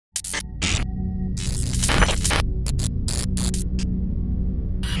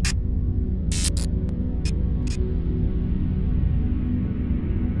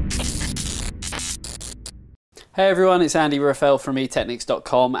Hey everyone, it's Andy Raphael from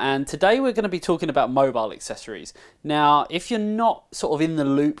eTechnics.com, and today we're going to be talking about mobile accessories. Now, if you're not sort of in the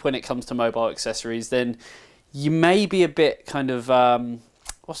loop when it comes to mobile accessories, then you may be a bit kind of,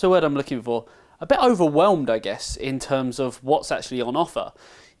 what's the word I'm looking for? A bit overwhelmed, I guess, in terms of what's actually on offer.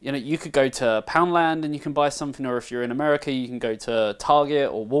 You know, you could go to Poundland and you can buy something, or if you're in America, you can go to Target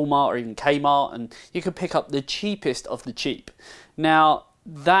or Walmart or even Kmart and you can pick up the cheapest of the cheap. Now,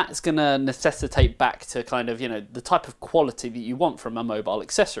 that's going to necessitate back to kind of, you know, the type of quality that you want from a mobile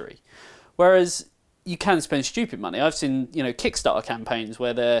accessory. Whereas you can spend stupid money. I've seen, you know, Kickstarter campaigns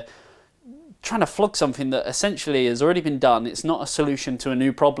where they're trying to flog something that essentially has already been done. It's not a solution to a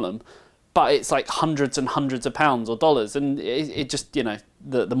new problem, but it's like hundreds and hundreds of pounds or dollars. And it just, you know,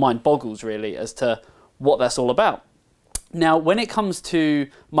 the mind boggles really as to what that's all about. Now, when it comes to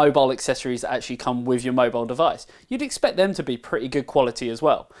mobile accessories that actually come with your mobile device, you'd expect them to be pretty good quality as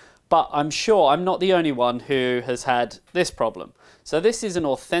well. But I'm sure I'm not the only one who has had this problem. So this is an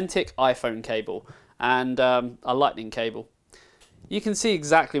authentic iPhone cable and a lightning cable. You can see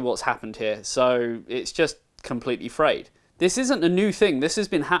exactly what's happened here. So it's just completely frayed. This isn't a new thing. This has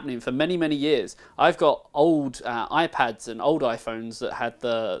been happening for many, many years. I've got old iPads and old iPhones that had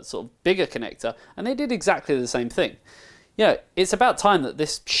the sort of bigger connector, and they did exactly the same thing. You know, it's about time that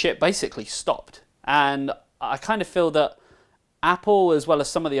this shit basically stopped. And I kind of feel that Apple, as well as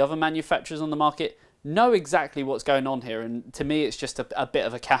some of the other manufacturers on the market, know exactly what's going on here. And to me, it's just a bit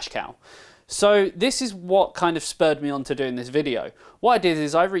of a cash cow. So this is what kind of spurred me on to doing this video. What I did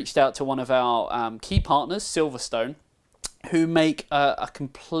is I reached out to one of our key partners, Silverstone, who make a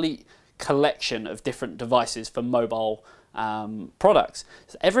complete collection of different devices for mobile products.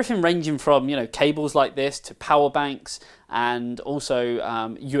 So everything ranging from, you know, cables like this to power banks, and also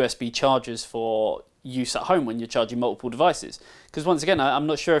USB chargers for use at home when you're charging multiple devices. Because once again, I'm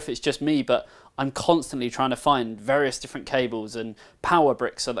not sure if it's just me, but I'm constantly trying to find various different cables and power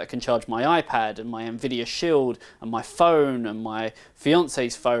bricks so that I can charge my iPad and my Nvidia Shield and my phone and my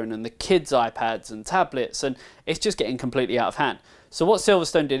fiance's phone and the kids' iPads and tablets, and it's just getting completely out of hand. So what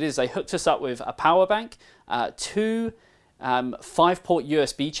Silverstone did is they hooked us up with a power bank, two 5-port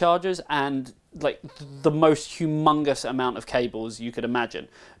USB chargers, and like the most humongous amount of cables you could imagine.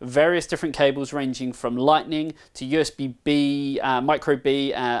 Various different cables ranging from lightning to USB-B, micro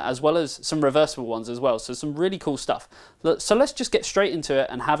B, as well as some reversible ones as well. So some really cool stuff. So let's just get straight into it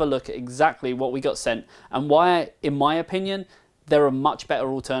and have a look at exactly what we got sent and why, in my opinion, they're a much better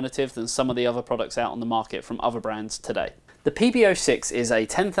alternative than some of the other products out on the market from other brands today. The PB06 is a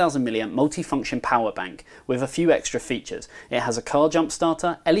 10,000 milliamp multifunction power bank with a few extra features. It has a car jump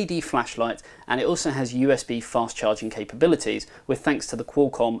starter, LED flashlight, and it also has USB fast charging capabilities with thanks to the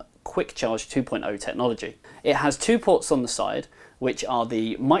Qualcomm Quick Charge 2.0 technology. It has two ports on the side, which are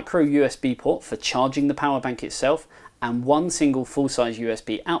the micro USB port for charging the power bank itself, and one single full-size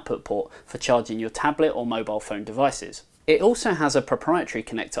USB output port for charging your tablet or mobile phone devices. It also has a proprietary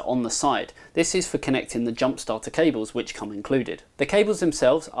connector on the side. This is for connecting the jump starter cables, which come included. The cables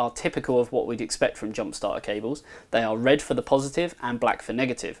themselves are typical of what we'd expect from jump starter cables. They are red for the positive and black for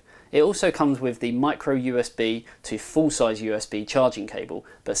negative. It also comes with the micro USB to full-size USB charging cable,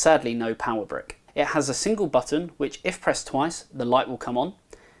 but sadly no power brick. It has a single button, which if pressed twice, the light will come on.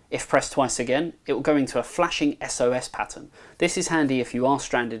 If pressed twice again, it will go into a flashing SOS pattern. This is handy if you are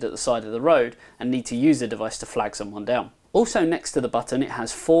stranded at the side of the road and need to use the device to flag someone down. Also next to the button, it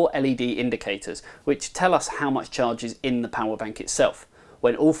has 4 LED indicators, which tell us how much charge is in the power bank itself.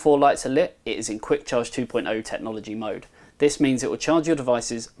 When all 4 lights are lit, it is in Quick Charge 2.0 technology mode. This means it will charge your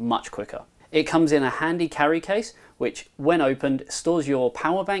devices much quicker. It comes in a handy carry case, which when opened, stores your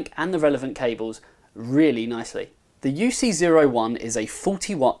power bank and the relevant cables really nicely. The UC01 is a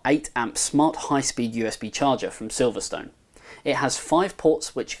 40-watt 8-amp smart high-speed USB charger from Silverstone. It has 5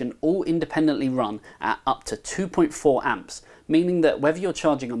 ports which can all independently run at up to 2.4 amps, meaning that whether you're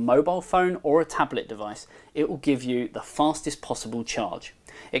charging a mobile phone or a tablet device, it will give you the fastest possible charge.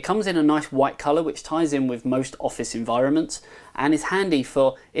 It comes in a nice white colour which ties in with most office environments and is handy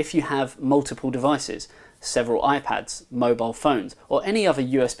for if you have multiple devices, several iPads, mobile phones, or any other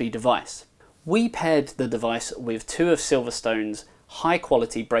USB device. We paired the device with 2 of Silverstone's high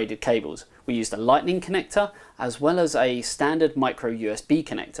quality braided cables. We used a lightning connector as well as a standard micro USB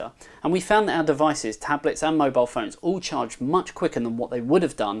connector, and we found that our devices, tablets and mobile phones all charged much quicker than what they would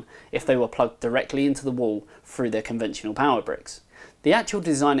have done if they were plugged directly into the wall through their conventional power bricks. The actual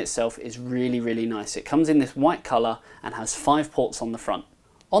design itself is really nice. It comes in this white colour and has 5 ports on the front.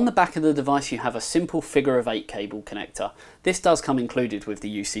 On the back of the device you have a simple figure of 8 cable connector. This does come included with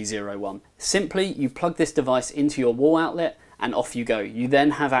the UC01. Simply you plug this device into your wall outlet and off you go. You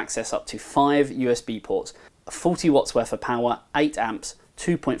then have access up to 5 USB ports, 40 watts worth of power, 8 amps,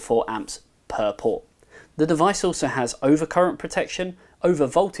 2.4 amps per port. The device also has overcurrent protection, over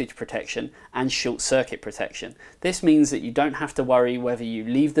voltage protection and short circuit protection. This means that you don't have to worry whether you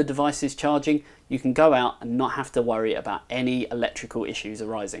leave the devices charging, you can go out and not have to worry about any electrical issues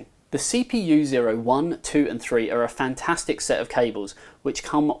arising. The CPU01, 2 and 3 are a fantastic set of cables which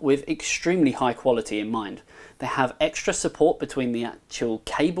come with extremely high quality in mind. They have extra support between the actual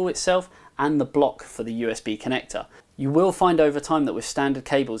cable itself and the block for the USB connector. You will find over time that with standard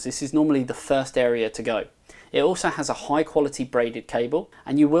cables this is normally the first area to go. It also has a high quality braided cable,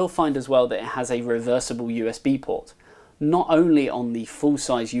 and you will find as well that it has a reversible USB port, not only on the full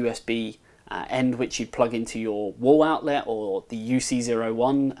size USB end which you plug into your wall outlet or the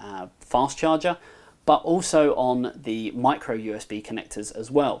UC01 fast charger, but also on the micro USB connectors as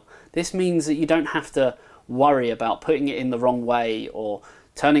well. This means that you don't have to worry about putting it in the wrong way or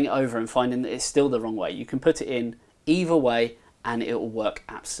turning it over and finding that it's still the wrong way. You can put it in either way and it will work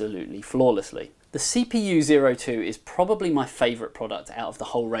absolutely flawlessly. The CPU02 is probably my favourite product out of the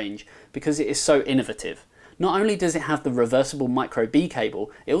whole range because it is so innovative. Not only does it have the reversible micro B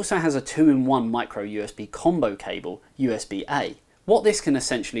cable, it also has a 2-in-1 micro USB combo cable, USB-A. What this can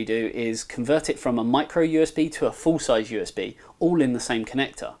essentially do is convert it from a micro USB to a full-size USB, all in the same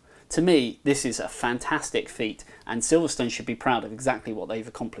connector. To me, this is a fantastic feat, and Silverstone should be proud of exactly what they've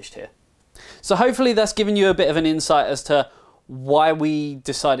accomplished here. So hopefully that's given you a bit of an insight as to why we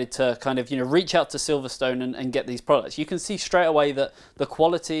decided to kind of, reach out to Silverstone and get these products. You can see straight away that the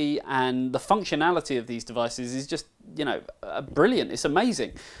quality and the functionality of these devices is just, brilliant. It's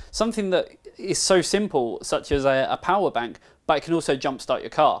amazing. Something that is so simple, such as a power bank, but it can also jumpstart your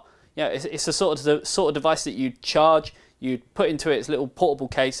car. It's a sort of device that you charge, you put into its little portable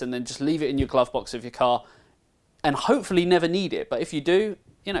case, and then just leave it in your glove box of your car, and hopefully never need it. But if you do,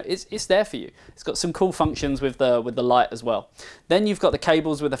 it's there for you. It's got some cool functions with the light as well. Then you've got the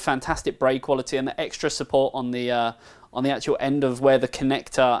cables with a fantastic braid quality and the extra support on the actual end of where the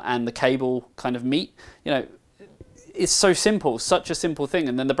connector and the cable kind of meet. It's so simple, such a simple thing.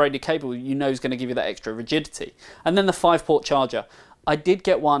 And then the braided cable, is going to give you that extra rigidity. And then the 5-port charger. I did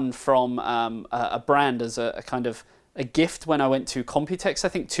get one from a brand as a kind of a gift when I went to Computex, I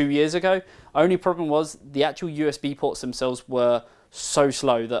think 2 years ago. Only problem was the actual USB ports themselves were so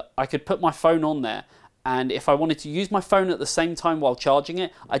slow that I could put my phone on there, and if I wanted to use my phone at the same time while charging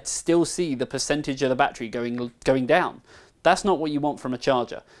it, I'd still see the percentage of the battery going down. That's not what you want from a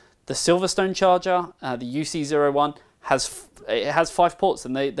charger. The Silverstone charger, the UC01, has 5 ports,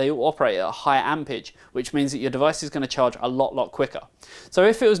 and they all operate at a high ampage, which means that your device is going to charge a lot quicker. So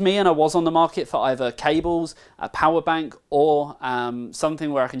if it was me and I was on the market for either cables, a power bank, or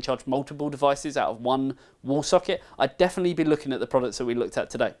something where I can charge multiple devices out of one wall socket, I'd definitely be looking at the products that we looked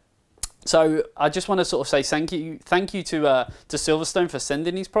at today. So I just want to sort of say thank you to Silverstone for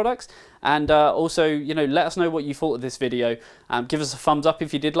sending these products, and also let us know what you thought of this video. Give us a thumbs up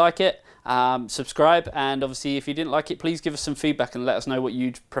if you did like it, subscribe, and obviously if you didn't like it, please give us some feedback and let us know what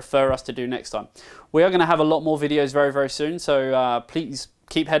you'd prefer us to do next time. We are going to have a lot more videos very soon, so please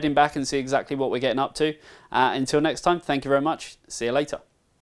keep heading back and see exactly what we're getting up to. Until next time, thank you very much. See you later.